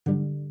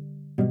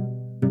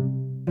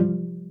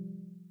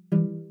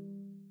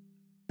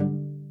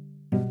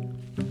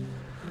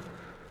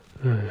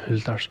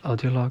Hildar's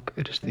audiolog.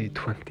 It is the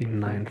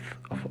 29th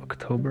of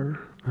October,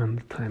 and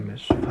the time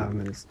is 5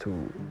 minutes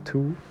to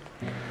 2.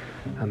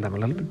 And I'm a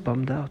little bit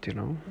bummed out, you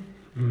know.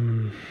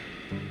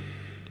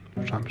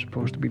 So I'm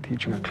supposed to be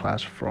teaching a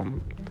class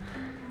from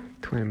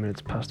 20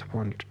 minutes past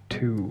 1 to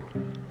 2.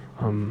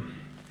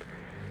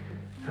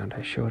 And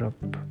I showed up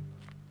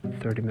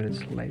 30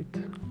 minutes late,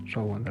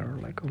 so when there are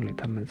like only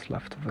 10 minutes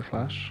left of the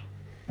class.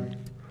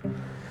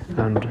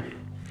 And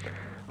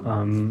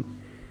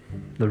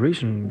the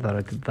reason that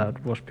I did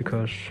that was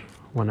because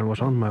when I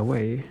was on my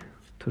way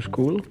to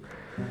school,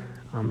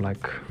 I'm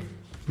like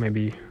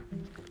maybe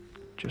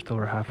just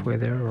over halfway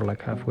there, or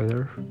like halfway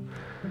there.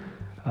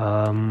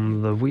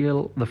 The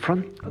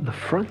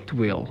front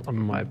wheel on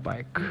my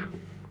bike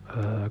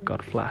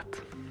got flat,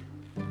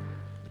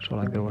 so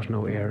like there was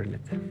no air in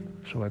it,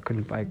 so I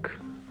couldn't bike,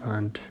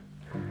 and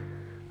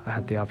I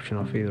had the option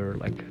of either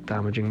like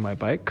damaging my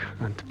bike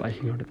and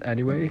biking on it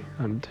anyway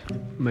and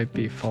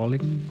maybe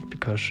falling,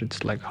 because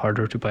it's like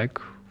harder to bike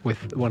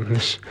with when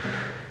this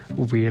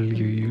wheel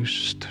you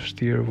use to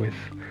steer with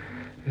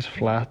is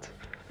flat,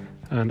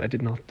 and I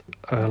did not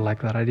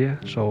like that idea.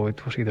 So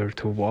it was either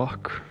to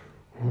walk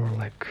or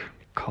like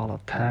call a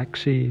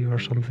taxi or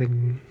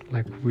something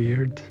like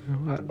weird.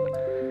 I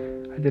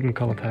didn't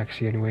call a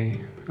taxi anyway.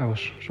 I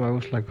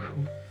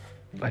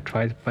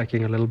tried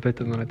biking a little bit,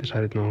 and then I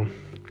decided no,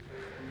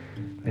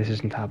 this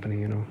isn't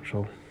happening, you know.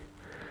 So,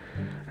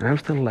 and I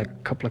was still like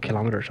a couple of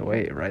kilometers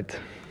away, right?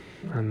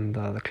 And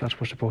the class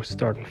was supposed to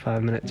start in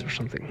 5 minutes or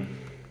something,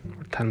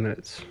 or 10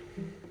 minutes.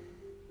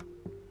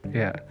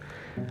 Yeah,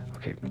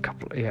 okay,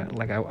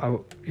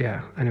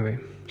 anyway,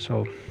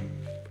 so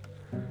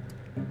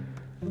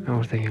I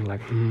was thinking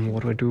like,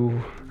 what do I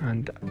do?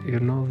 And you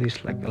know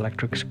these like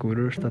electric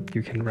scooters that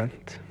you can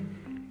rent?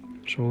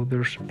 So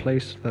there's a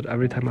place that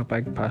every time I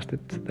bike past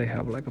it, they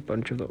have like a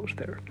bunch of those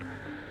there.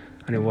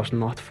 And it was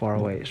not far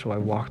away, so I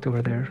walked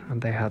over there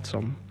and they had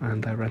some,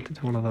 and I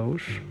rented one of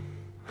those.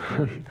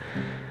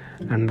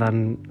 And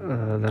then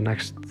the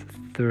next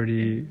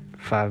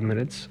 35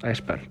 minutes I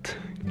spent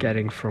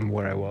getting from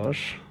where I was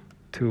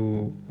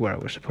to where I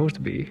was supposed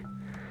to be.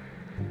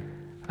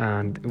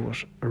 And it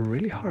was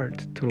really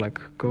hard to like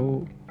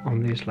go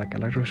on these like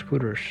electric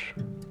scooters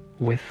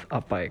with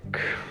a bike,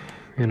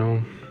 you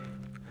know.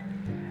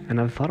 And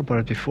I've thought about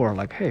it before,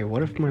 like, hey,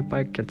 what if my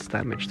bike gets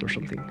damaged or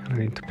something and I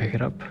need to pick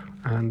it up,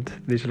 and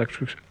these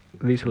electric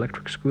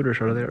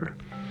scooters are there.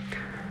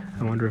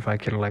 I wonder if I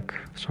can like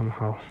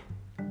somehow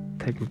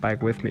take my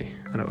bike with me.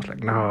 And I was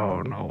like,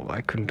 no,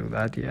 I couldn't do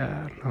that.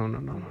 Yeah,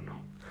 no.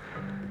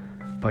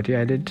 But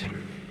yeah, I did.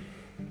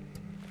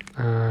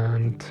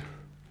 And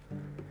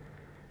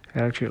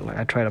actually, like,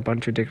 I tried a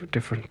bunch of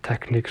different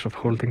techniques of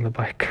holding the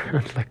bike.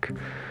 And like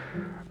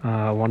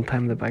one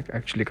time the bike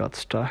actually got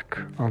stuck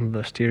on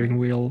the steering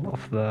wheel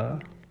of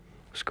the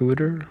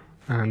scooter,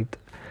 and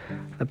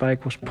the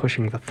bike was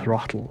pushing the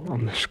throttle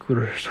on the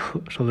scooter,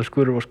 so the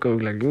scooter was going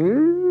like,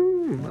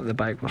 the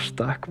bike was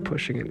stuck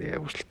pushing it. Yeah,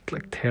 it was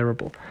like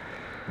terrible.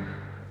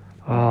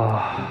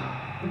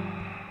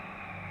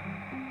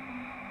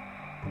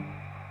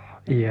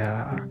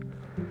 Yeah.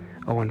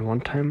 Oh, and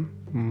one time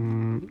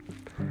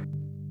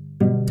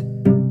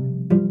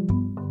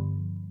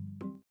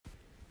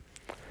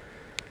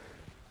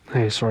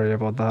hey, sorry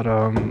about that.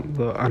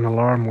 An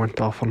alarm went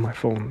off on my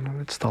phone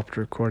and it stopped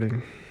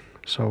recording.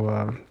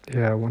 So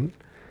yeah, one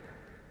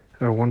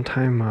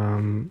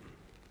time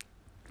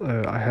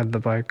I had the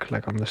bike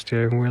like on the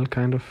steering wheel,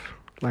 kind of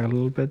like a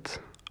little bit,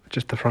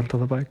 just the front of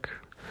the bike.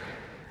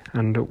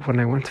 And when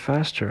I went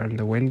faster and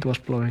the wind was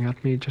blowing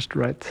at me just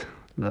right,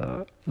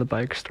 the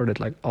bike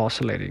started like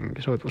oscillating,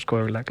 so it was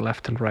going like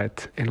left and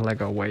right in like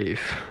a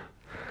wave,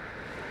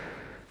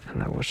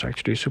 and that was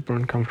actually super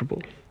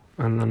uncomfortable.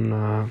 And then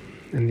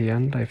in the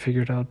end I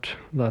figured out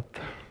that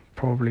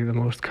probably the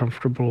most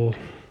comfortable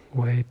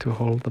way to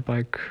hold the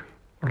bike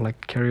or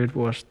like carry it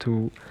was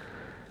to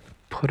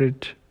put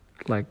it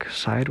like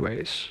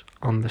sideways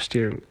on the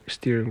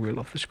steering wheel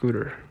of the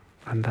scooter,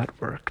 and that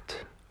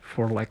worked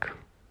for like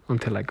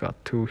until I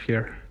got to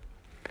here.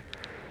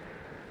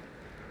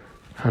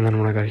 And then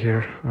when I got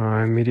here,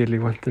 I immediately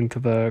went into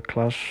the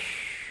class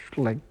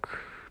like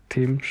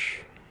Teams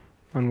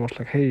and was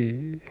like,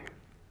 hey,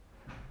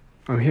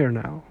 I'm here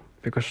now.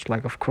 Because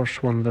like, of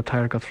course, when the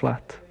tire got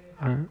flat,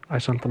 I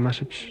sent a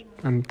message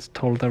and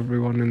told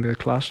everyone in the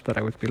class that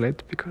I would be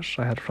late because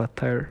I had a flat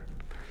tire.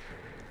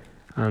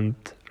 And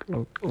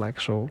like,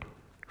 so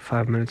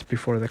 5 minutes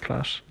before the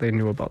class, they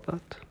knew about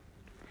that.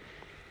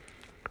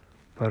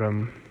 But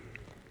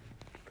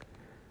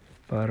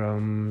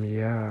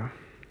yeah.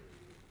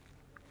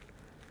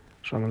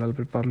 So I'm a little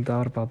bit bummed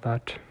out about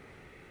that.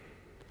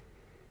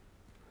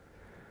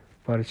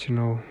 But it's, you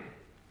know,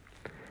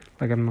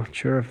 like, I'm not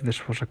sure if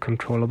this was a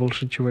controllable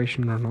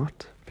situation or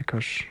not,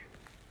 because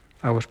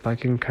I was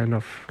biking kind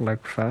of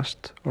like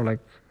fast, or like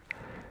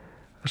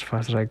as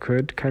fast as I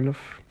could, kind of,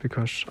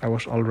 because I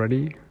was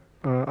already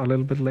a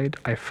little bit late.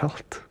 I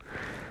felt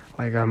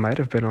like I might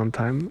have been on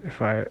time if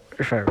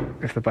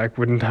the bike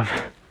wouldn't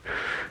have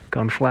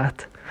gone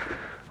flat.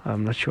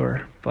 I'm not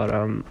sure, but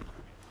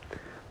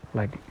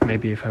Like,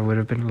 maybe if I would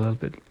have been a little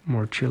bit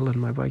more chill in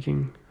my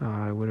biking,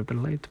 I would have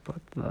been late, but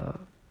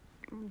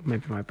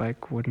maybe my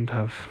bike wouldn't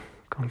have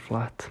gone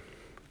flat,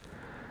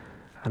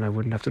 and I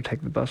wouldn't have to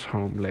take the bus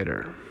home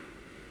later.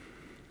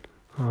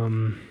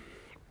 And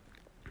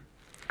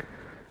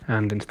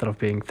instead of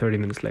being 30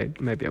 minutes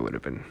late, maybe I would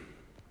have been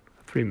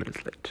 3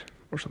 minutes late,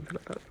 or something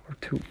like that, or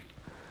 2.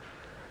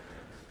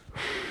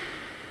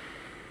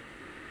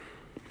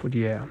 But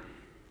yeah,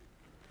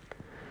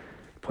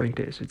 point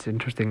is, it's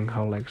interesting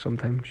how like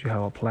sometimes you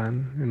have a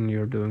plan and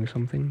you're doing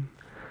something,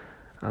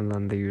 and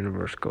then the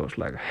universe goes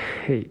like,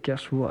 hey,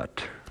 guess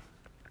what?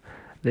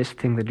 This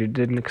thing that you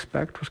didn't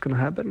expect was gonna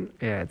happen,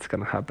 yeah, it's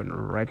gonna happen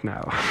right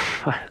now.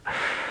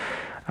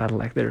 And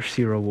like there's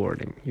zero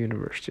warning,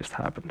 universe just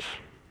happens.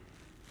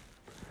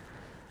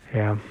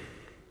 Yeah.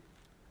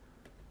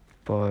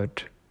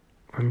 But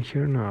I'm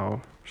here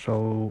now,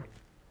 so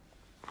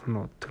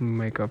not to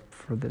make up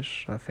for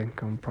this, I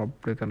think I'm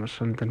probably gonna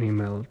send an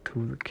email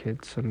to the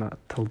kids and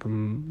tell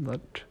them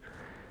that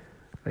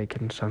they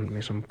can send me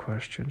some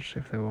questions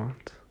if they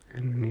want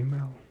in an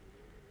email.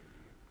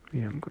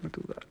 Yeah, I'm gonna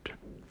do that.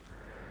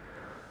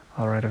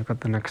 Alright, I've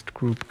got the next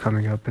group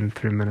coming up in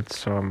 3 minutes,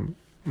 so I'm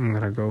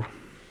gonna go.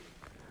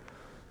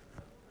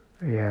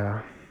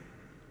 Yeah.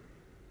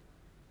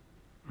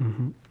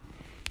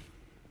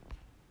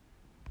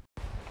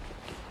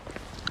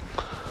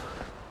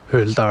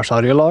 Huldar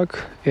Sarjelag.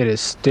 It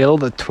is still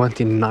the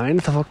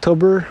 29th of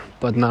October,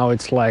 but now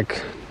it's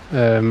like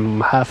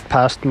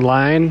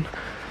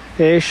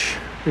 9:30-ish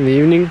in the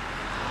evening,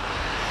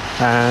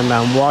 and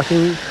I'm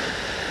walking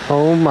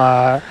home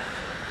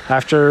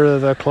after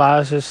the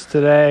classes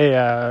today.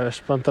 I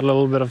spent a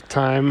little bit of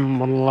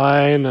time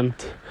online, and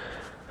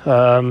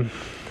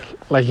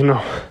like you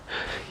know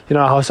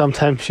how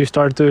sometimes you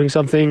start doing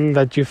something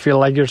that you feel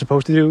like you're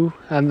supposed to do,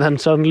 and then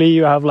suddenly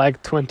you have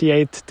like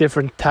 28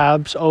 different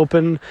tabs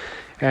open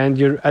and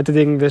you're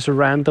editing this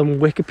random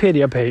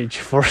Wikipedia page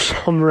for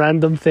some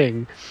random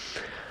thing.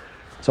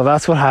 So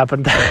that's what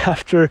happened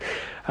after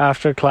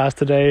class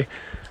today.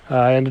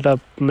 I ended up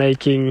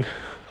making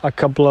a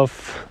couple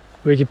of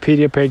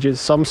Wikipedia pages.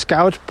 Some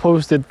scout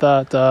posted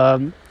that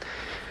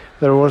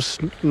there was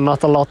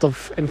not a lot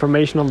of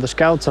information on the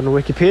scouts on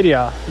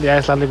Wikipedia, the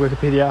Icelandic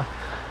Wikipedia.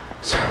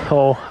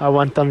 So I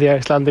went on the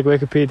Icelandic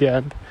Wikipedia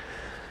and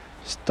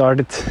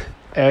started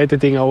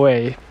editing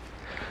away.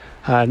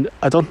 And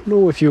I don't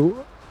know if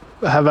you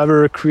have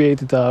ever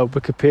created a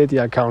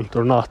Wikipedia account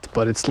or not,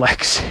 but it's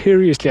like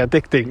seriously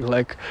addicting.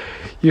 Like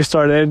you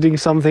start editing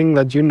something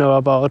that you know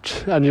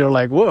about and you're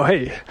like, whoa,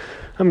 hey,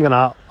 I'm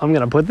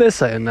gonna put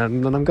this in,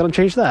 and then I'm gonna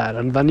change that,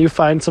 and then you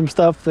find some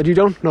stuff that you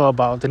don't know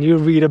about and you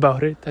read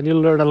about it and you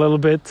learn a little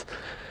bit,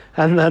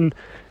 and then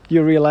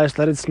you realize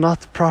that it's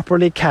not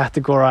properly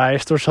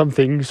categorized or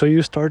something, so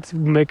you start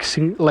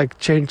mixing, like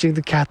changing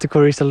the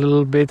categories a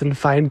little bit and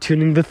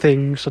fine-tuning the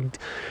things and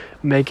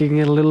making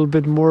it a little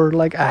bit more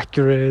like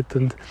accurate,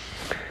 and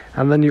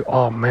then you,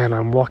 oh man,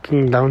 I'm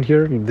walking down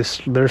here and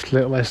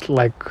there's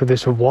like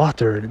this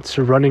water, it's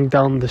running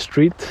down the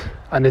street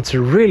and it's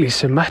really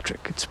symmetric.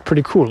 It's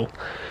pretty cool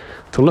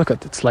to look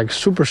at. It's like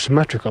super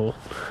symmetrical.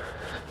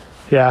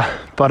 Yeah,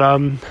 but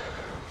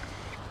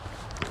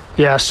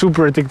yeah,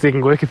 super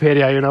addicting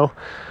Wikipedia,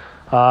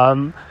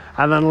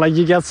 and then like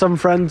you get some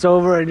friends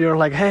over and you're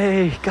like,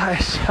 hey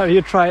guys, have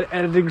you tried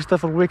editing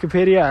stuff on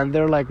Wikipedia? And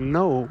they're like,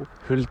 no,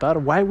 Huldar,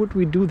 why would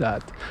we do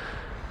that?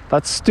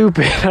 That's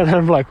stupid. And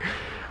I'm like,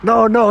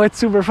 no, it's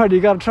super fun,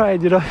 you gotta try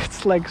it,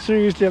 it's like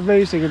seriously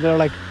amazing. And they're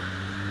like,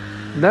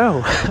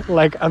 no,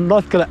 like I'm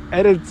not gonna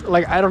edit,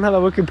 like I don't have a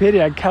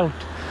Wikipedia account.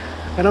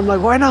 And I'm like,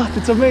 why not?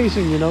 It's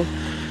amazing,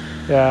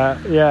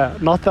 Yeah,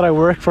 not that I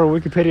work for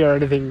Wikipedia or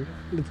anything.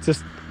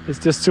 It's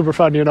just super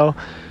fun, yeah,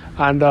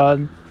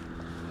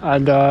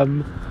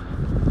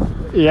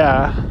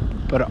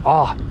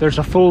 but there's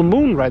a full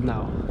moon right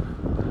now,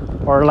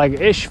 or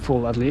like ish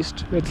full at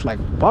least. It's like,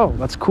 wow,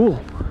 that's cool.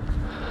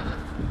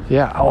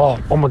 Yeah. Oh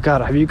my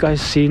god, have you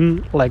guys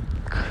seen, like,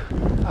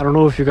 I don't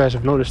know if you guys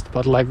have noticed,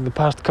 but like the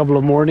past couple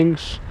of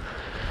mornings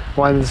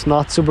when it's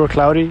not super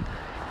cloudy,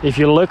 if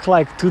you look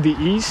like to the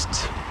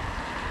east,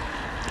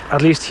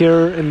 at least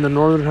here in the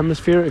northern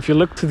hemisphere, if you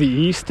look to the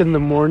east in the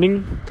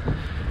morning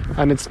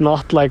and it's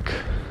not like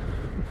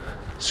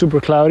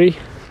super cloudy,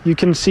 you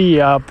can see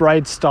a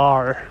bright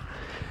star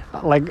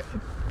like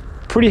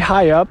pretty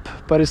high up,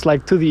 but it's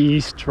like to the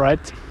east, right?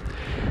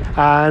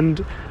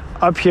 And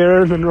up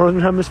here in the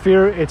northern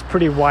hemisphere it's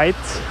pretty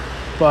white,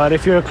 but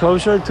if you're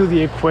closer to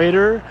the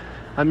equator,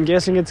 I'm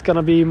guessing it's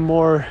gonna be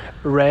more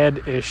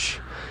red-ish,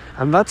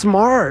 and that's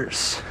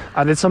Mars,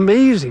 and it's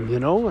amazing,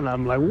 and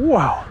I'm like,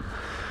 wow,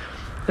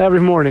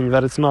 every morning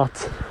that it's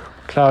not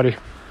cloudy.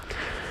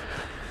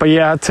 But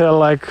yeah, to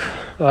like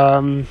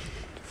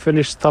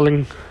finish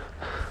telling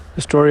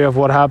the story of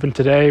what happened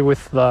today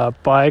with the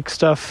bike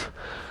stuff,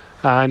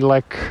 and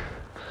like,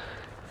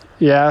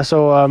 yeah,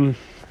 so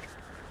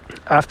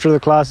after the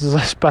classes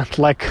I spent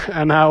like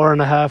an hour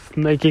and a half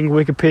making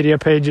Wikipedia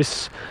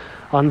pages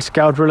on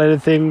scout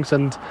related things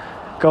and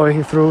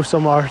going through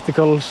some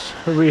articles,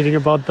 reading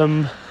about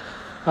them,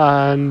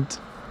 and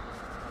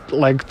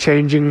like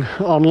changing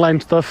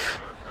online stuff.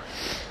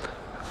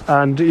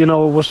 And it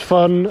was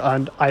fun,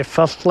 and I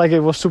felt like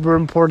it was super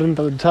important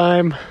at the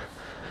time.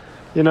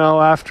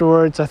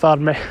 Afterwards I thought,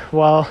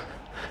 well,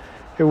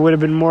 it would have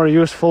been more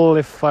useful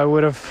if I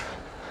would have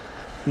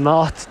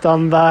not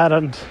done that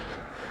and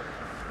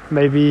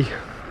maybe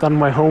done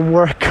my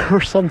homework or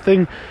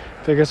something,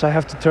 because I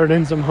have to turn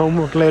in some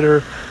homework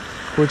later,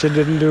 which I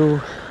didn't do,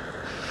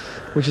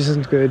 which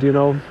isn't good.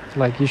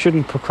 Like, you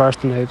shouldn't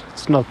procrastinate.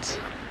 It's not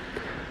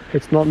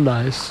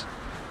nice,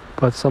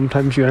 but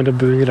sometimes you end up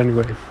doing it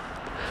anyway.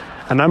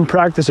 And I'm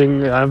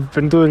practicing. I've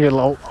been doing it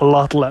a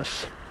lot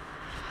less.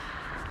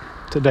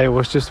 Today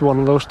was just one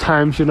of those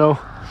times, so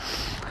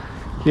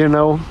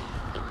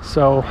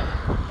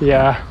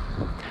yeah.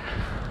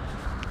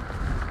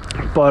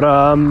 But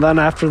then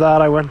after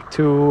that I went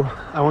to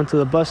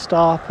the bus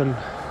stop and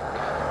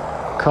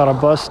caught a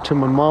bus to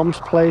my mom's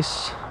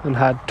place and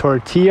had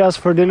tortillas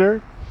for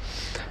dinner.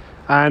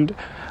 And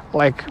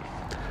like,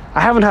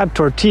 I haven't had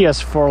tortillas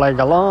for like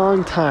a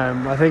long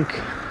time. I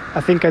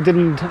think I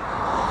didn't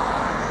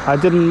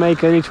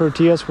make any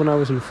tortillas when I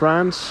was in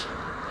France.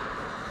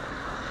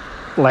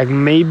 Like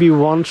maybe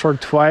once or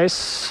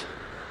twice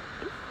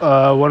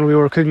when we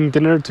were cooking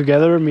dinner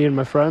together, me and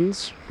my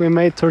friends, we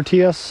made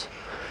tortillas,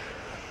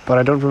 but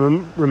I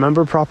don't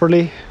remember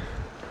properly.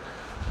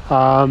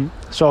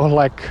 So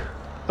like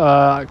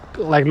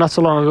not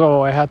so long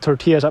ago I had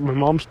tortillas at my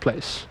mom's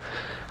place,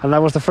 and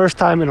that was the first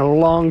time in a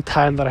long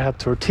time that I had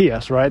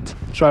tortillas, right?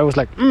 So I was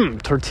like,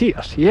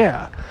 tortillas,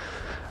 yeah.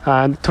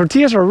 And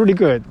tortillas are really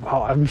good.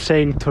 Wow, I'm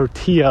saying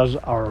tortillas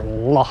are a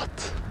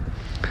lot.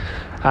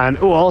 And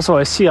also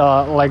I see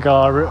a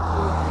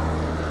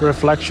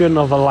reflection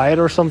of a light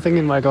or something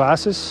in my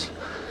glasses,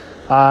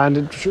 and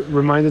it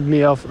reminded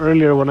me of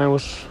earlier when I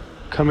was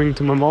coming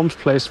to my mom's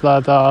place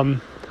that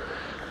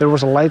there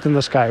was a light in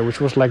the sky which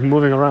was like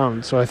moving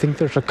around. So I think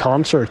there's a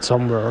concert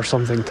somewhere or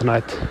something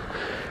tonight,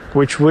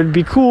 which would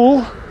be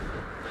cool,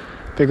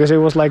 because it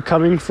was like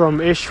coming from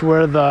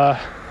where the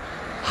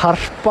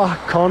Harpa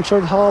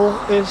concert hall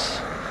is.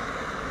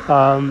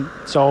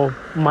 So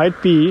might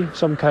be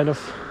some kind of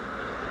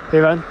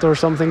event or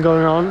something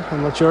going on,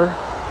 I'm not sure.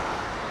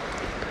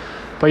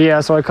 But yeah,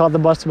 so I caught the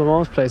bus to my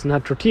mom's place and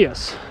had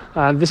tortillas.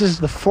 And this is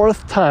the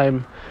 4th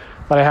time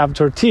that I have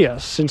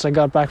tortillas since I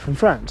got back from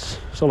France.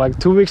 So like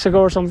 2 weeks ago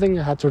or something,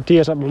 I had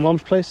tortillas at my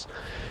mom's place.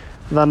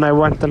 Then I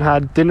went and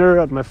had dinner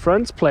at my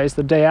friend's place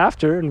the day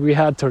after, and we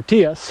had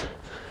tortillas.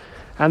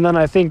 And then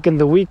I think in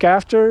the week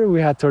after,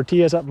 we had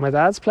tortillas at my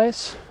dad's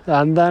place.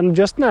 And then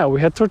just now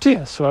we had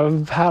tortillas. So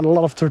I've had a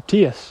lot of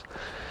tortillas.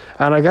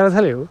 And I gotta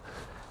tell you,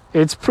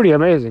 it's pretty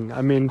amazing.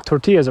 I mean,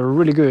 tortillas are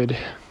really good.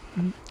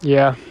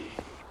 Yeah.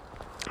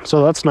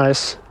 So that's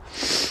nice.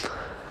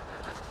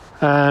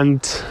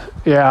 And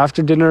yeah,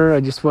 after dinner,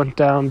 I just went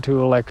down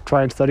to like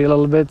try and study a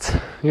little bit,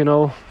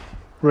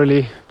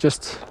 really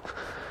just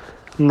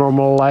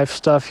normal life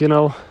stuff,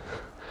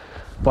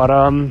 But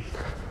I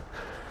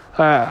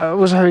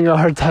was having a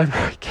hard time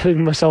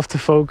getting myself to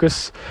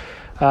focus,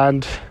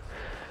 and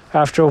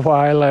after a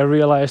while I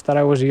realized that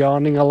I was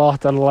yawning a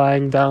lot and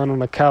lying down on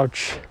the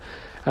couch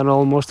and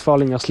almost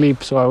falling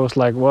asleep. So I was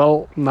like,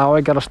 well, now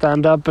I gotta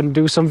stand up and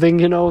do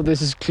something,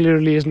 this is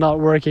clearly not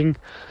working.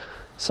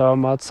 So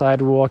I'm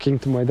outside walking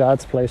to my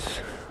dad's place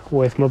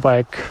with my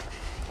bike.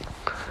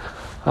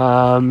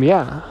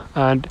 Yeah,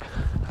 and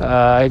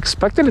I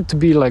expected it to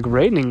be like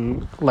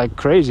raining like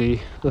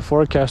crazy. The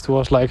forecast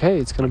was like, hey,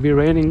 it's gonna be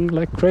raining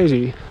like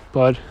crazy,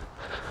 but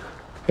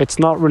it's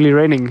not really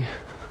raining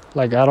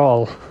like at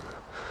all.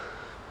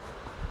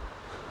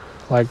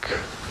 Like,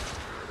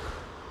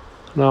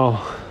 no.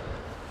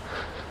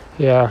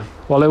 Yeah,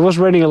 well, it was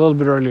raining a little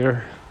bit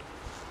earlier.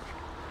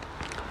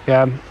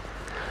 Yeah.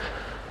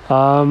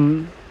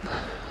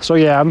 So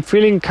yeah, I'm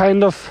feeling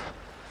kind of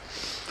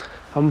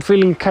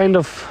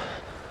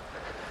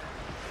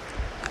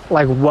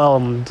like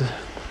whelmed,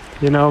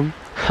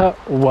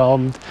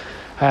 whelmed.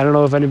 I don't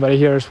know if anybody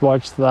here has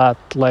watched that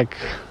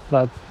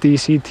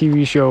DC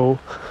TV show.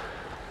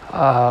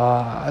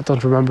 I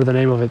don't remember the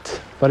name of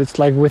it, but it's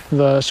like with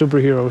the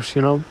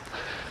superheroes,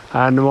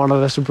 And one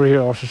of the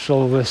superheroes is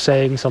always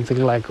saying something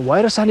like,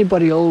 why does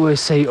anybody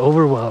always say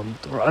overwhelmed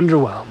or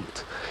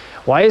underwhelmed?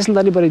 Why isn't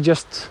anybody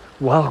just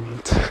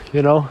whelmed,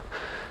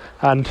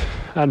 And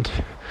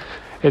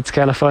it's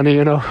kind of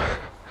funny,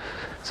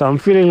 So I'm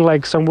feeling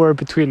like somewhere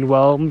between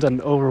whelmed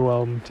and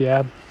overwhelmed,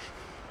 yeah.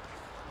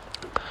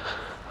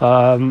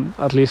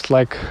 At least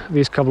like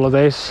these couple of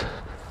days.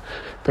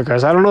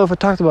 Because I don't know if I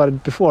talked about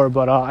it before,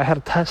 but I had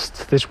a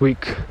test this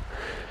week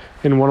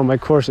in one of my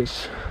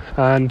courses.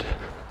 And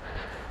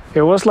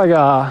it was like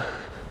a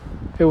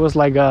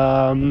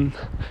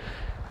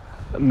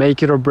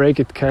make it or break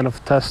it kind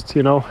of test,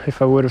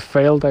 If I would have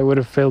failed, I would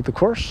have failed the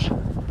course.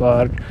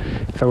 But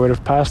if I would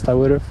have passed, I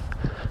would have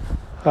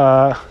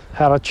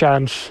had a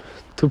chance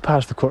to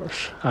pass the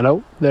course. I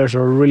know there's a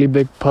really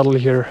big puddle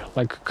here,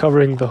 like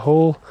covering the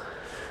whole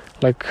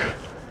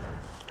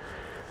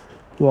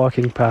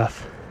walking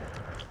path.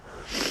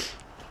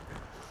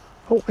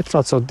 Oh, it's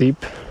not so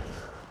deep.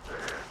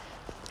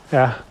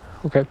 Yeah,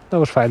 okay, that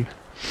was fine.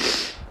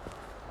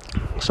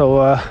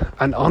 So,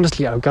 and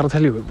honestly, I've got to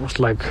tell you, it was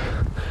like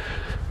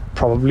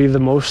probably the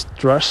most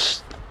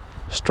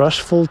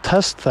stressful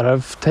test that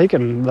I've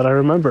taken that I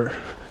remember.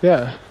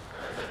 Yeah,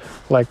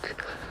 like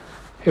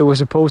it was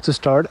supposed to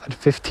start at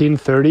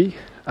 15:30,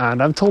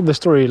 and I've told this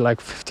story like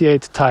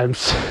 58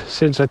 times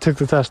since I took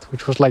the test,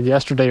 which was like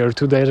yesterday or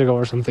 2 days ago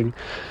or something.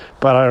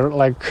 But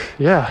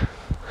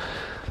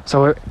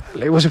so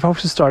it was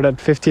supposed to start at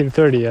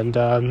 15:30, and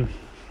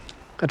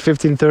at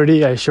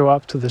 15:30 I show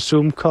up to the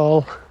Zoom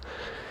call,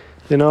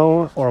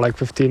 or like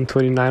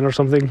 15:29 or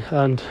something,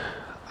 and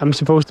I'm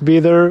supposed to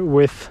be there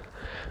with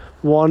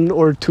 1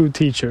 or 2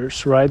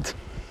 teachers, right?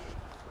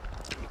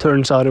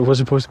 Turns out it was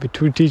supposed to be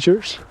 2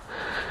 teachers,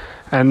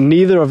 and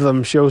neither of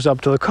them shows up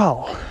to the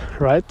call,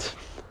 right?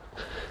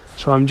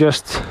 So I'm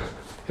just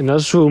in a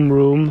Zoom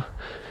room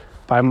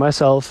by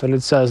myself, and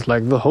it says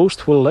like, the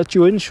host will let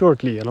you in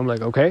shortly, and I'm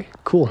like, okay,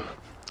 cool.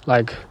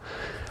 Like,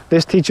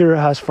 this teacher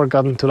has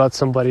forgotten to let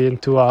somebody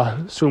into a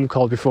Zoom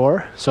call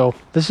before, so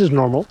this is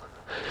normal.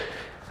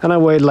 And I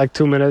wait like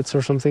 2 minutes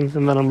or something,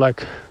 and then I'm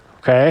like,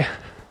 okay.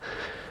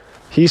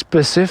 He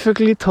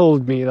specifically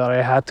told me that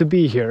I had to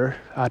be here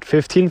at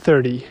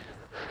 15:30,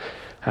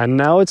 and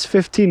now it's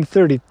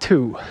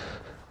 15:32,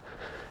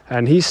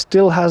 and he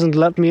still hasn't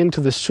let me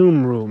into the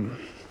Zoom room.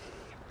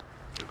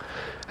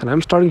 And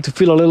I'm starting to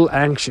feel a little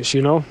anxious,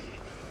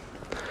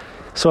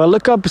 So I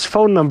look up his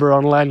phone number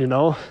online,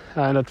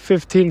 and at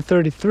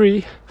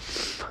 15:33,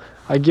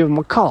 I give him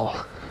a call.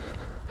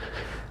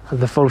 And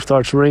the phone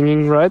starts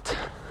ringing, right?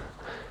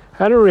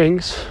 And it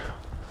rings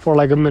for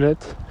like a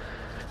minute,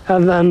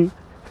 and then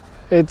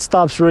it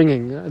stops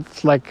ringing.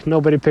 It's like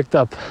nobody picked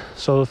up,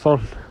 so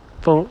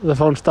the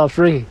phone stops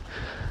ringing,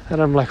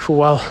 and I'm like,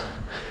 well,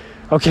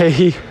 okay,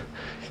 he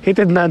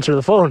didn't answer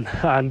the phone,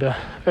 and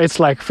it's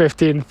like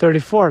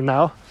 15:34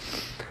 now.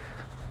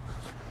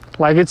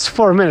 Like, it's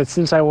 4 minutes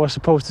since I was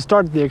supposed to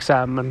start the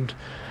exam, and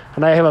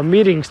I have a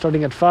meeting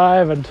starting at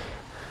 5, and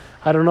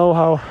I don't know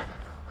how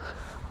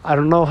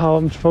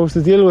I'm supposed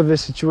to deal with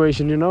this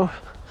situation,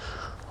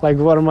 Like,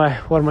 what am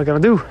I gonna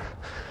do?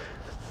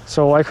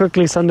 So I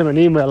quickly send him an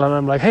email, and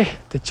I'm like, hey,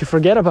 did you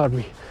forget about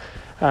me?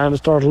 And I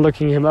start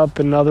looking him up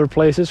in other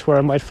places where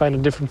I might find a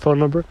different phone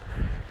number.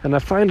 And I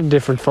find a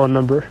different phone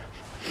number,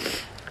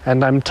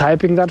 and I'm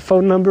typing that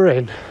phone number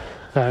in,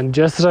 and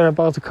just as I'm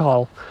about to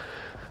call,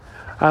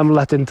 I'm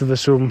let into the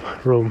Zoom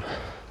room.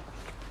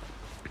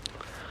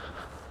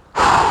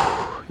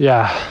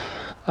 Yeah,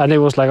 and it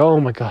was like, oh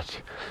my god.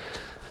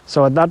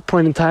 So at that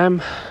point in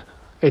time,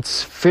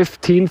 it's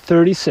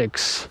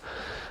 15:36,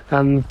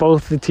 and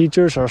both the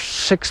teachers are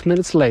 6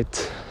 minutes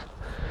late.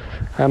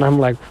 And I'm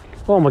like,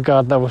 oh my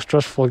god, that was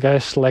stressful,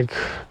 guys. Like,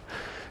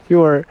 you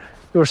were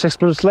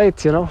 6 minutes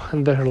late,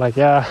 And they're like,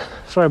 yeah,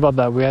 sorry about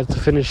that. We had to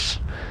finish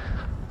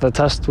the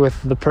test with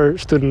the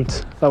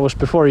student that was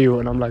before you.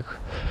 And I'm like,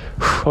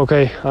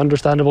 okay,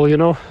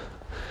 understandable,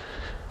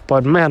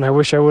 But man, I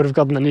wish I would have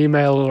gotten an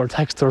email or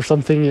text or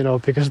something,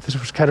 because this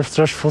was kind of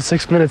stressful.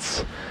 6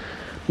 minutes,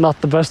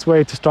 not the best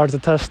way to start the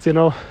test,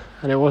 And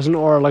it was an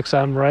oral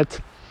exam, right?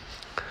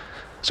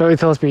 So he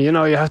tells me, you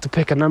have to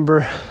pick a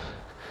number,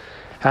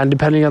 and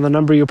depending on the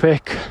number you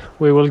pick,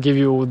 we will give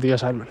you the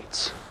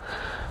assignments.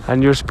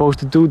 And you're supposed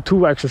to do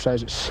 2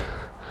 exercises.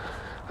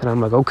 And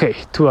I'm like, okay,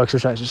 2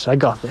 exercises, I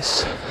got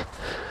this.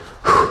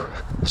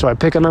 So I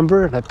pick a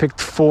number, and I picked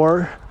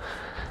 4,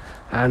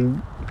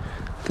 and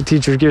the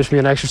teacher gives me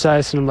an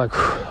exercise, and I'm like,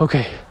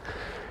 okay.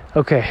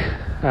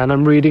 And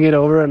I'm reading it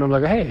over, and I'm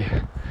like, hey,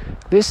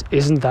 this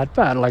isn't that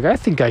bad. Like, I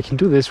think I can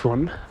do this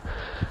one.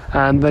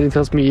 And then he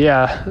tells me,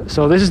 yeah,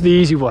 so this is the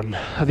easy one.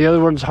 The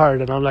other one's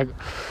hard. And I'm like,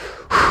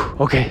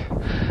 okay.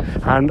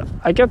 And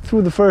I get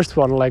through the first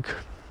one, like,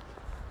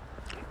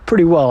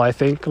 pretty well, I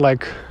think.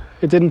 Like,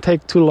 it didn't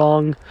take too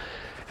long,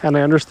 and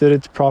I understood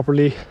it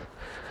properly,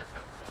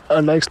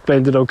 and I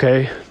explained it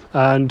okay.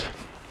 And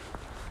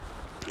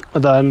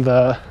then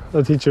the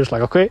teacher's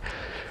like, okay,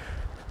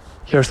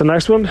 here's the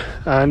next one.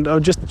 And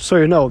just so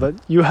you know that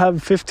you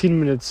have 15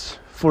 minutes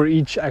for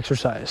each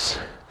exercise.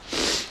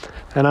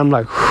 And I'm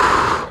like,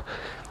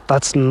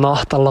 that's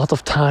not a lot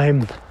of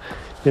time,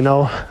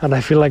 and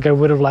I feel like I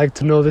would have liked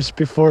to know this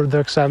before the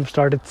exam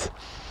started.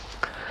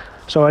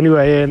 So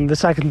anyway, in the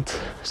second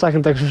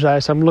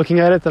exercise, I'm looking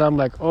at it, and I'm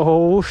like,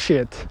 oh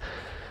shit,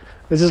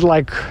 this is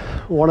like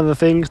one of the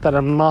things that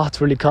I'm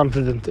not really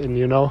confident in,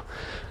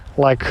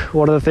 like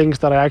one of the things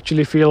that I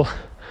actually feel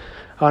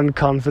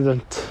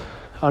unconfident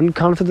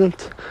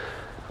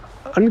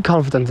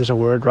is a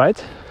word,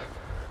 right?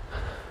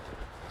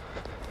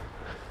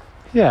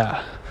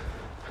 Yeah,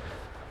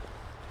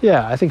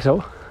 I think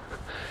so.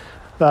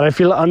 That I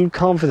feel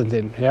unconfident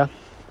in, yeah.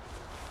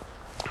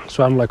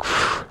 So I'm like,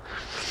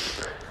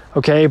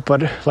 okay,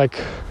 but like,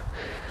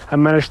 I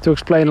managed to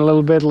explain a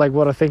little bit like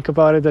what I think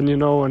about it, and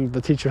and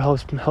the teacher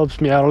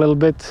helps me out a little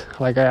bit.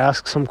 Like, I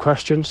ask some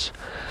questions,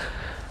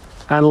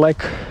 and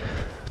like,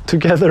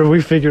 together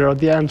we figure out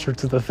the answer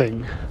to the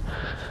thing.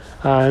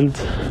 And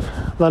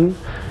then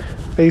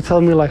they tell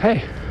me like,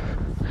 hey,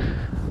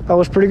 that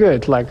was pretty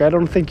good. Like, I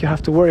don't think you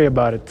have to worry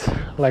about it,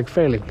 like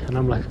failing. And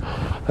I'm like,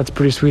 oh, that's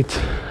pretty sweet.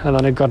 And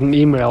then I got an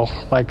email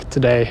like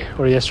today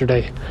or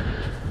yesterday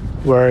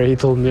where he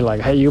told me like,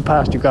 hey, you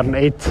passed, you got an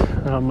 8.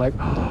 And I'm like,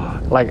 oh,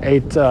 like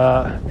 8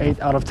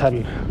 out of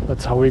 10.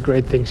 That's how we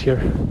grade things here.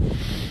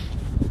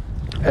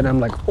 And I'm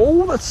like,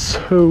 oh, that's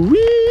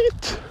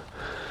sweet.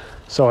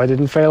 So I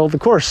didn't fail the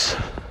course.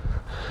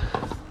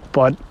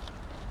 But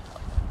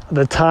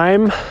the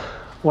time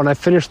when I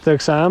finished the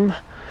exam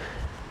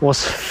was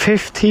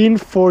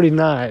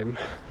 15:49.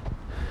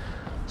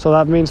 So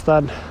that means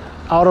that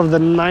out of the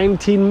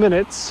 19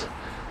 minutes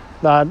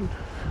that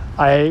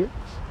I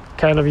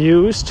kind of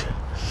used,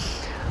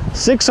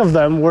 6 of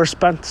them were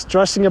spent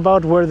stressing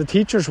about where the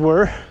teachers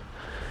were,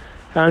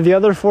 and the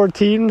other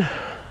 14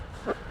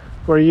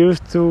 were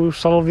used to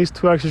solve these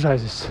 2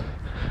 exercises.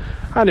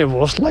 And it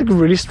was like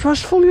really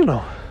stressful, you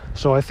know.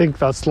 So I think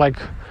that's like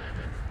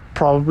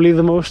probably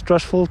the most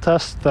stressful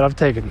test that I've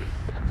taken.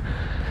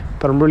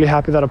 But I'm really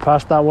happy that I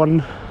passed that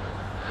one.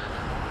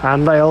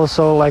 And I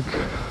also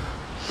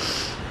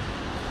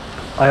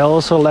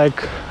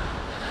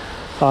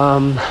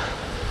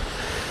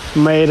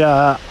made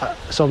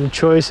some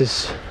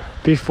choices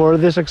before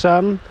this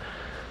exam.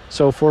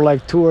 So for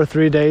like 2 or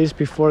 3 days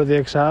before the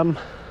exam,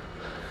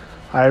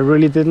 I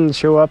really didn't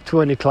show up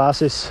to any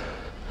classes.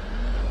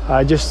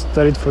 I just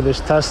studied for this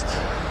test.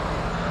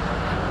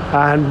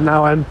 And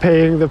now I'm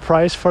paying the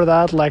price for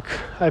that. Like,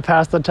 I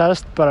passed the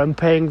test, but I'm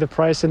paying the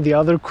price in the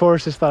other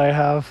courses that I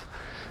have.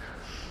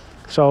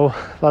 So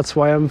that's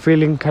why I'm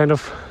feeling kind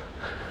of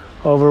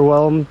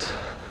overwhelmed,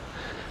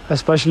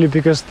 especially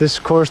because this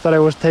course that I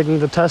was taking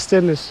the test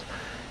in is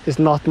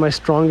not my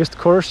strongest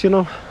course, you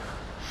know.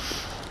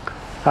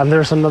 And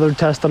there's another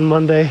test on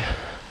Monday,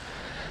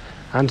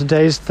 and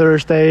today's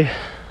Thursday,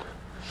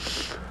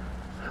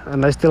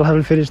 and I still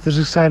haven't finished this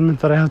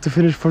assignment that I have to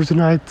finish for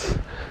tonight.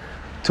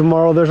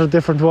 Tomorrow there's a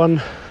different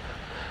one.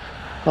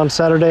 On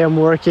Saturday I'm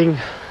working,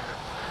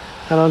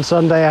 and on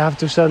Sunday I have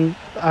to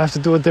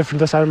do a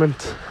different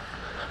assignment.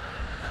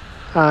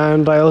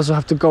 And I also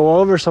have to go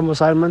over some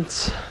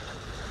assignments.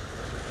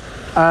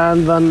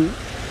 And then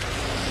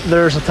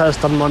there's a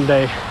test on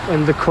Monday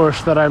in the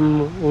course that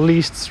I'm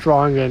least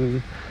strong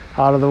in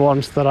out of the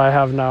ones that I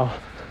have now.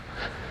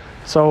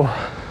 So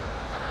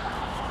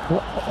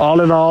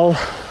all in all,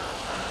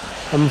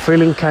 I'm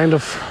feeling kind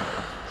of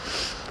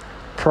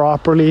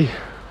properly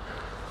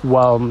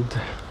whelmed.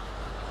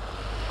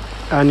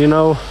 And you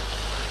know,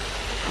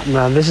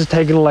 man, this is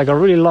taking like a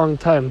really long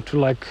time to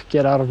like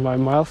get out of my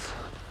mouth.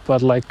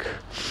 But like,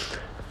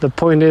 the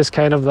point is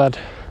kind of that,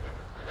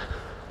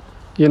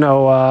 you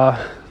know,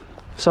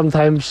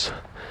 sometimes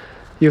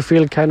you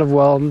feel kind of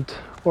whelmed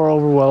or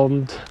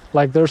overwhelmed,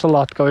 like there's a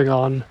lot going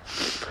on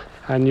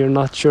and you're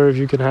not sure if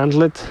you can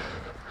handle it.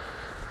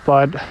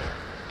 But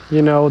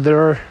you know,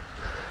 there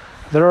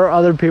are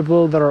other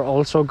people that are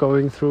also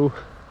going through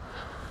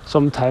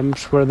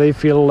sometimes where they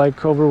feel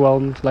like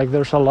overwhelmed, like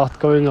there's a lot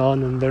going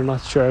on and they're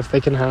not sure if they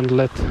can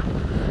handle it.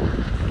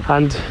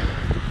 And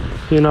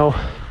you know,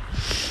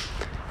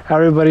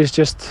 everybody's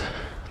just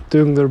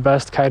doing their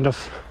best kind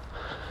of,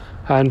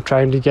 and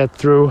trying to get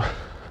through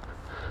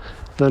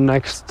the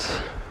next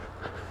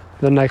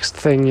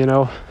thing, you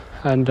know.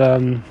 And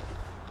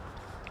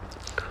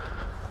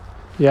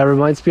yeah, it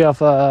reminds me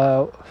of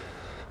a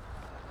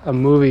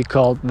movie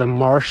called The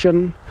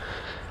Martian.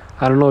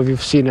 I don't know if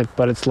you've seen it,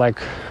 but it's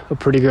like a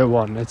pretty good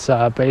one. It's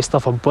based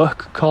off a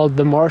book called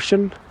The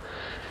Martian,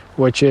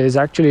 which is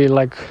actually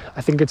like,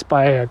 I think it's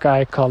by a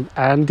guy called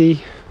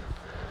Andy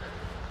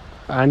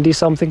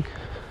something.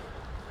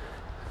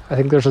 I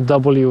think there's a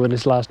W in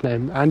his last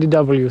name. Andy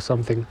W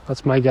something.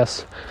 That's my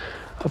guess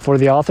for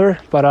the author.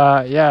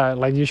 But yeah,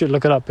 like, you should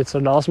look it up. It's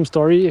an awesome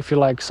story if you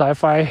like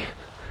sci-fi.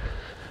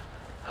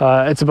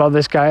 It's about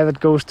this guy that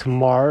goes to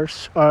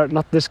Mars. Or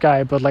not this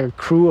guy, but like a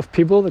crew of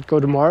people that go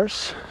to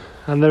Mars.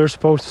 And they're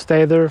supposed to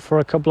stay there for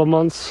a couple of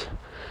months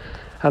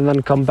and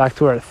then come back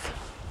to Earth.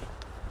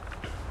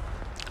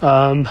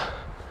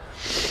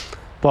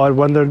 But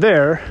when they're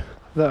there,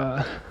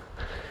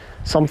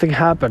 something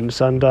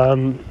happens, and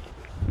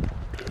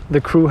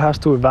the crew has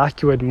to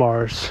evacuate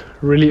Mars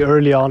really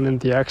early on in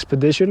the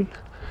expedition.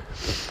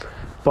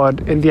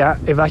 But in the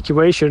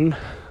evacuation,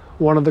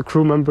 one of the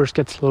crew members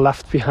gets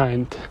left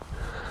behind,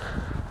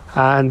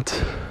 and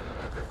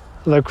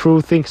the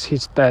crew thinks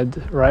he's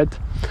dead, right?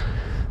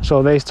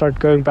 So they start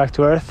going back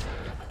to Earth,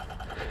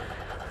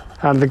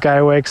 and the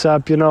guy wakes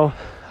up, you know,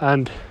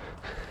 and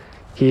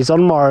he's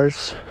on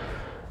Mars,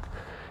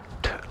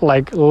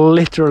 like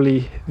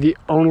literally the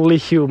only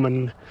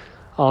human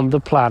on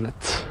the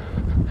planet.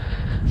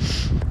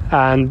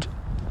 And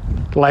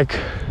like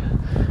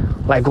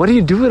what do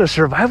you do in a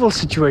survival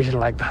situation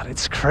like that?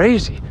 It's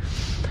crazy.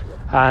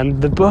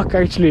 And the book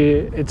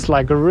actually, it's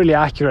like really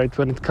accurate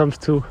when it comes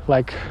to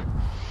like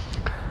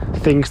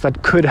things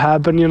that could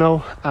happen, you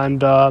know.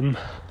 And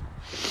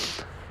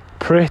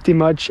pretty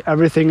much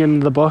everything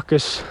in the book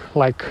is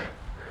like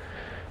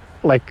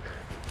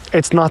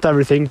it's not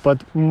everything,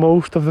 but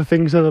most of the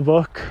things in the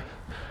book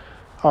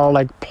are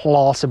like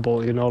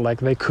plausible, you know, like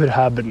they could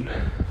happen.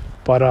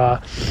 But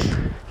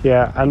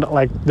yeah, and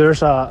like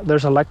there's a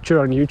lecture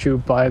on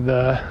YouTube by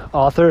the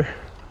author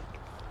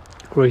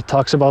where he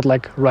talks about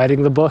like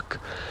writing the book,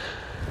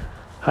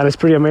 and it's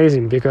pretty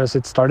amazing because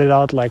it started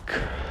out like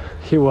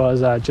he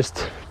was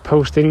just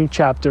posting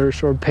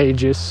chapters or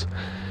pages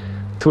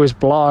to his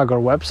blog or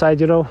website,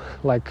 you know,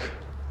 like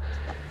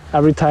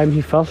every time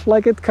he felt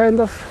like it, kind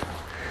of,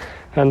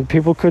 and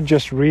people could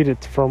just read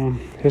it from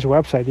his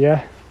website,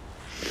 yeah,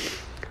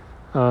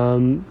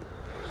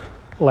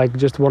 like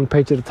just one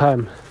page at a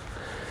time.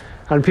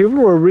 And people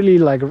were really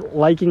like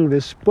liking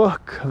this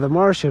book, The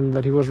Martian,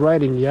 that he was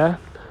writing, yeah.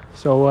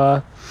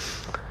 So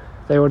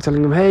they were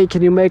telling him, hey,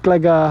 can you make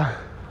like a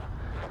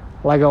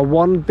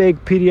one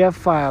big PDF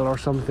file or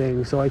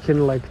something, so I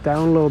can like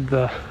download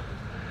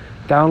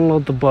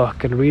the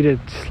book and read it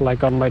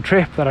like on my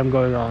trip that I'm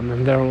going on.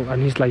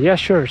 And he's like, yeah,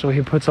 sure. So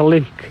he puts a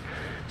link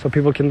so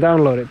people can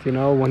download it, you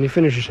know, when he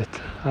finishes it.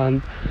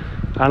 And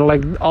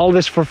like all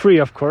this for free,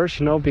 of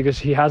course, you know, because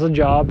he has a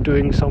job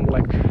doing some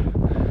like,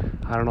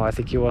 I don't know, I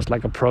think he was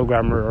like a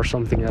programmer or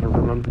something, I don't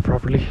remember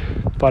properly,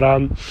 but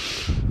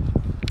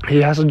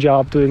he has a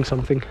job doing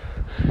something.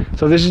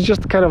 So this is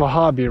just kind of a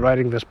hobby,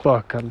 writing this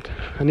book, and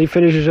he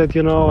finishes it,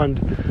 you know,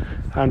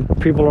 and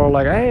people are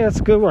like, hey, that's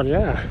a good one,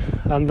 yeah.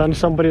 And then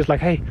somebody's like,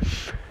 hey,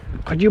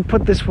 could you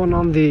put this one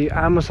on the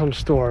Amazon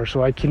store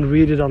so I can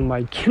read it on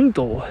my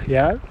Kindle,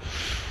 yeah?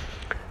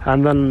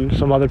 And then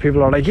some other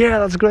people are like, yeah,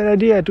 that's a great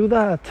idea, do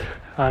that.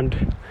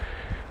 And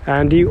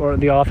Andy, or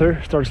the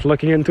author, starts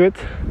looking into it,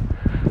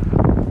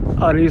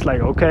 and he's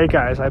like, okay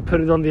guys, I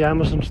put it on the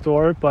Amazon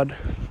store, but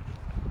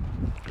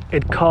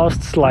it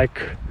costs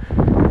like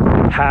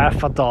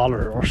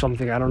 $50 or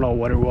something, I don't know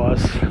what it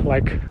was.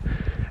 Like,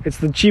 it's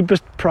the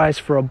cheapest price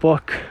for a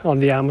book on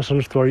the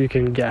Amazon store you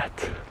can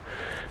get,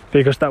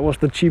 because that was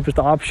the cheapest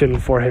option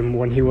for him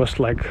when he was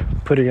like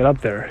putting it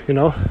up there, you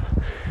know.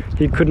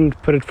 He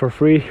couldn't put it for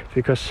free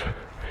because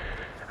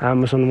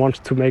Amazon wants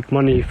to make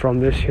money from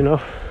this, you know.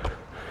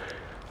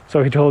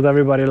 So he told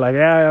everybody like,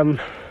 yeah,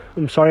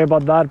 I'm sorry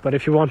about that, but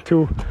if you want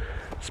to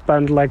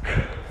spend like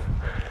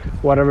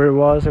whatever it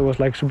was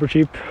like super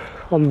cheap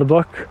on the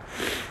book,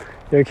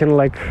 you can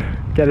like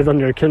get it on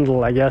your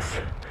Kindle, I guess.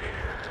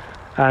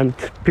 And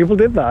people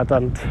did that,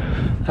 and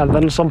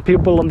then some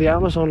people on the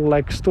Amazon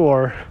like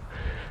store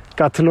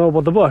got to know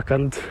about the book,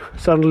 and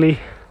suddenly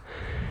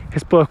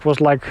his book was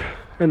like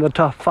in the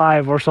top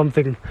 5 or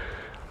something,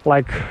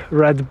 like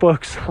read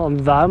books on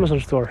the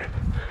Amazon store.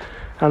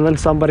 And then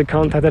somebody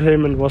contacted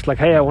him and was like,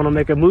 hey, I want to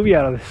make a movie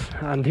out of this.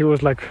 And he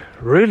was like,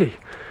 really?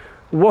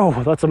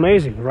 Whoa, that's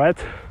amazing, right?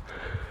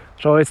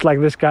 So it's like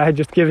this guy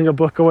just giving a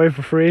book away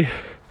for free,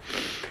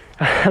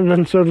 and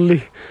then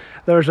suddenly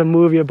there's a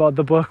movie about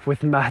the book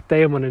with Matt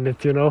Damon in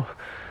it, you know.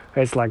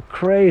 It's like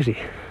crazy.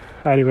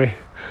 Anyway,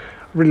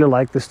 really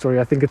like this story,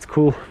 I think it's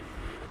cool.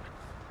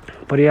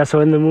 But yeah,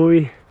 so in the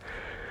movie,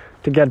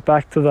 to get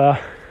back to the,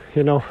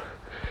 you know,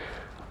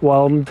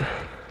 whelmed,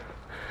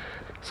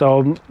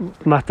 so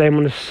Matt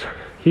Damon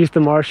he's the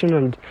Martian,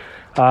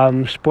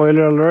 and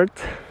spoiler alert,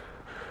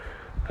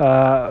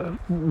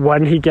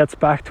 when he gets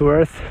back to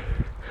Earth,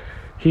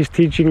 he's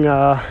teaching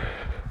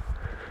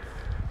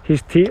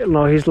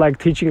he's like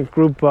teaching a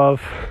group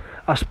of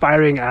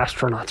aspiring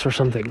astronauts or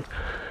something,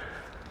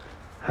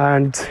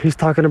 and he's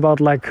talking about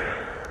like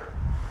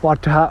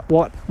what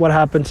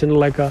happens in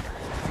like a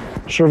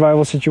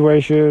survival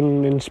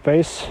situation in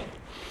space,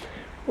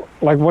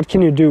 like what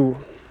can you do.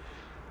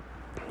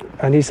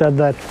 And he said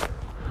that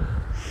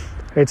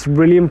it's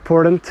really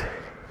important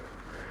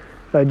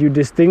that you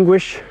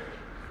distinguish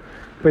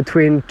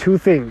between two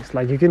things.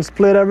 Like you can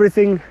split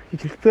everything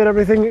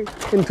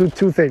into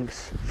two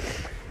things.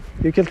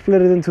 You can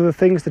split it into the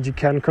things that you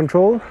can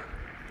control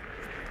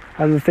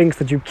and the things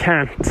that you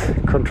can't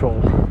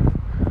control.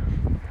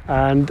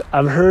 And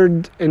I've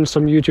heard in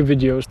some YouTube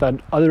videos that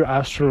other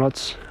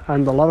astronauts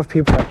and a lot of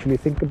people actually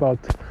think about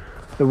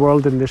the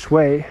world in this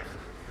way.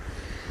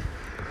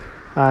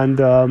 And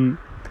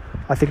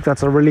I think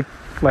that's a really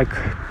like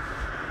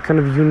kind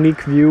of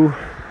unique view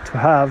to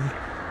have,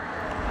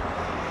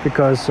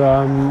 because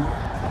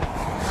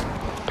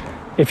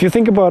if you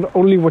think about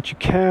only what you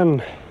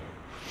can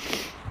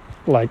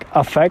like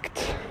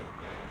affect,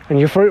 and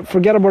you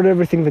forget about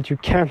everything that you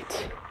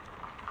can't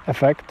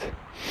affect,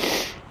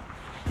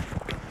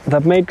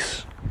 that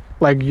makes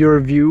like your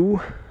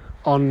view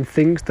on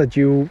things that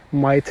you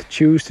might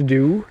choose to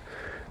do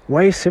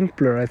way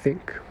simpler, I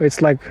think.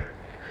 It's like,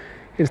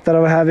 instead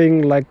of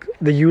having like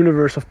the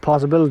universe of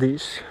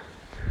possibilities,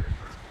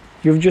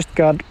 you've just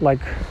got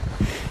like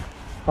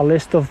a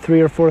list of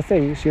 3 or 4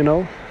 things, you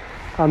know,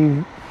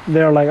 and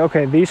they're like,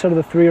 okay, these are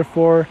the 3 or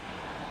 4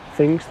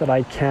 things that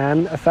I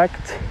can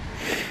affect,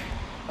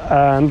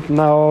 and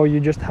now you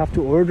just have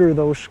to order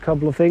those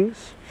couple of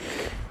things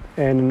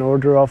in an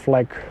order of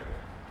like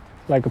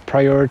a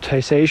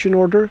prioritization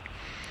order,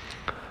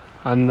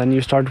 and then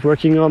you start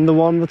working on the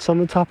one that's on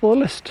the top of the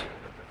list.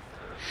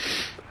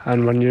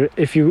 And when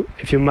if you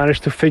manage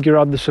to figure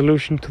out the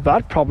solution to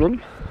that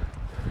problem,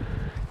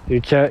 you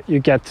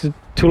get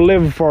to to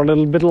live for a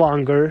little bit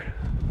longer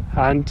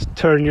and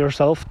turn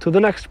yourself to the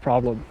next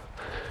problem.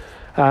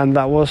 And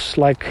that was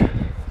like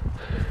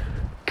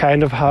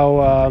kind of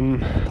how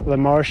the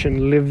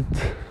Martian lived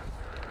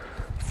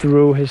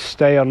through his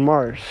stay on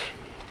Mars.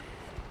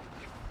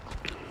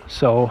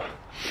 So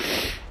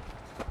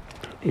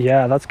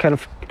yeah, that's kind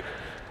of,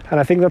 and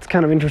I think that's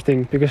kind of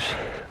interesting because,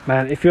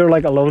 man, if you're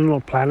like alone on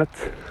a planet,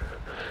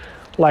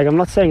 like, I'm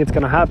not saying it's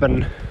gonna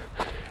happen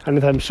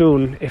anytime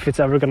soon, if it's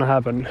ever gonna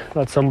happen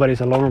that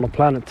somebody's alone on a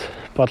planet,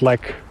 but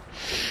like,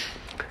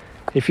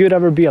 if you'd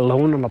ever be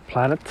alone on a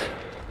planet,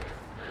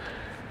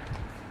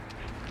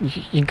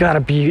 you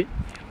gotta be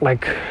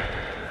like,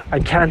 I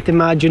can't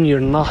imagine you're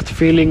not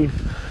feeling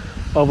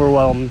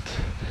overwhelmed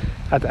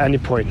at any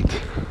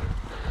point.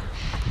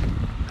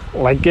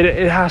 Like,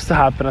 it has to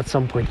happen at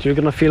some point. You're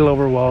gonna feel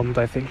overwhelmed,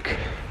 I think.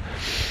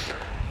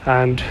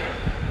 And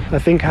I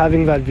think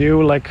having that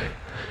view, like,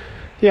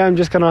 yeah, I'm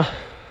just gonna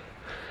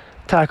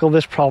tackle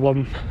this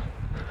problem,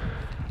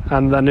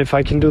 and then if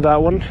I can do that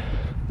one,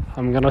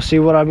 I'm gonna see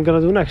what I'm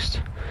gonna do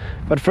next.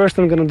 But first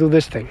I'm gonna do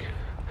this thing.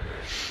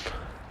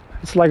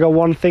 It's like a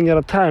one thing at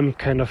a time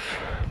kind of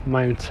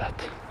mindset,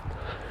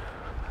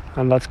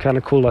 and that's kind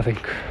of cool, I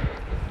think.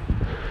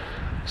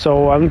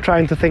 So I'm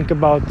trying to think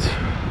about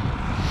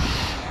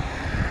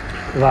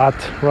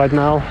that right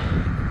now,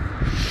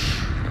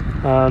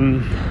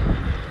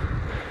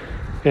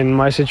 in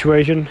my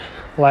situation.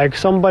 Like,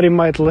 somebody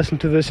might listen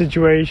to the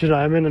situation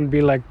I'm in and be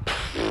like,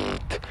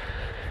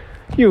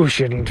 you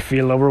shouldn't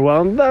feel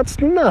overwhelmed, that's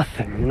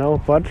nothing, you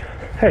know. But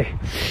hey,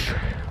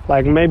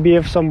 like, maybe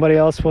if somebody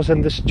else was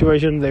in this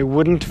situation, they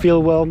wouldn't feel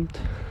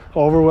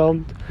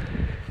overwhelmed.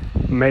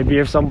 Maybe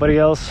if somebody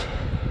else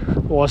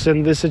was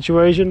in this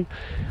situation,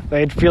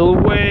 they'd feel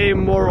way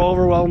more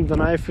overwhelmed than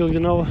I feel,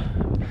 you know.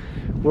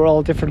 We're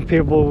all different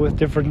people with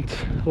different,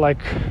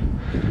 like,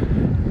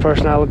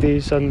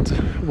 personalities and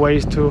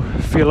ways to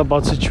feel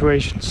about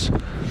situations.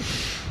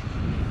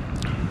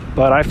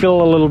 But I feel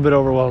a little bit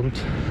overwhelmed.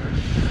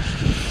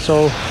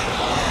 So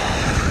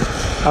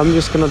I'm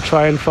just gonna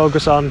try and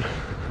focus on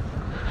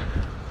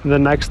the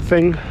next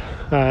thing.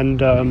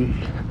 And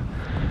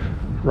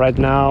right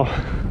now,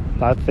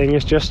 that thing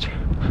is just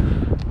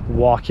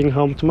walking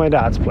home to my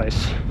dad's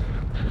place.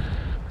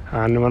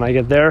 And when I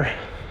get there,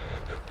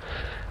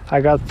 I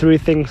got 3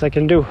 things I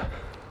can do.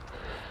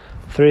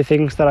 3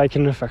 things that I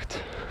can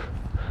affect.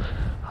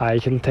 I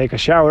can take a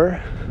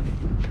shower,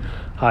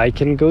 I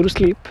can go to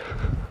sleep,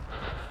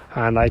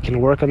 and I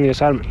can work on the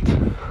assignment.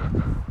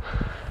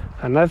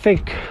 And I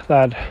think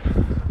that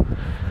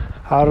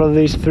out of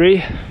these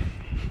 3,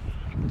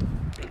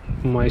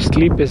 my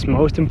sleep is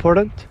most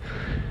important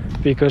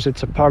because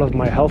it's a part of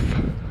my health,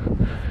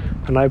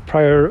 and I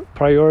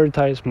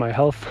prioritize my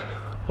health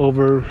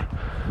over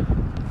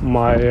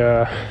my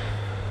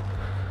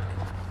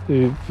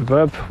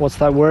verb. What's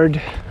that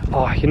word?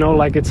 Oh, you know,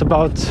 like, it's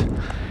about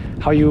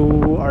how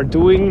you are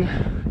doing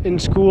in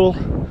school.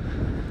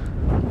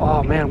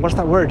 Oh man, what's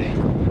that word?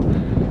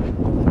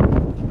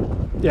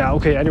 Yeah,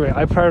 okay, anyway,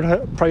 I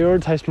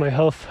prioritize my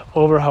health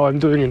over how I'm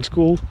doing in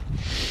school.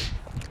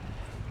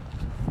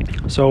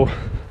 So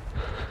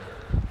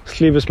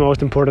sleep is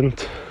most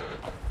important.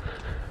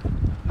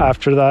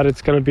 After that,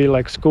 it's gonna be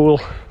like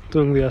school,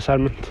 doing the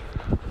assignment,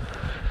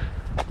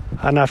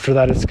 and after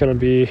that it's gonna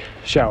be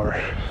shower.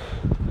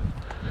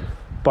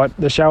 But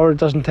the shower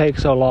doesn't take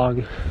so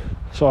long,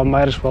 so I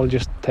might as well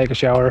just take a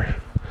shower.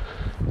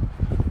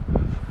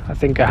 I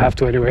think I have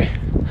to anyway.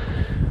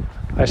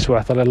 I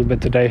sweat a little bit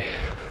today.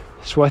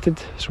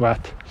 Sweat.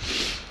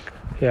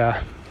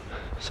 Yeah.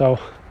 So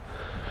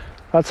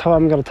that's how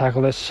I'm gonna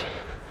tackle this.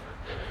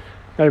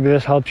 Maybe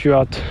this helps you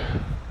out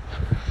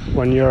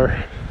when you're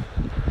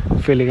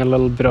feeling a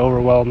little bit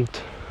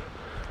overwhelmed.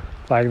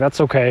 Like,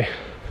 that's okay.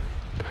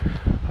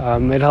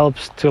 It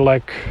helps to,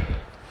 like,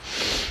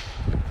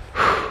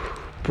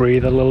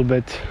 breathe a little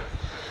bit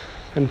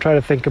and try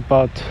to think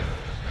about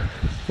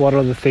what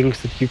are the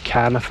things that you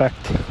can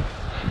affect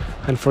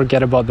and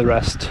forget about the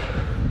rest,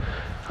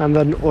 and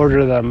then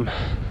order them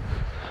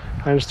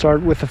and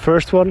start with the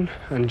first one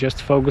and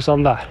just focus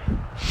on that.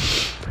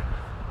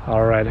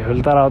 Alright,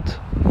 hold that out.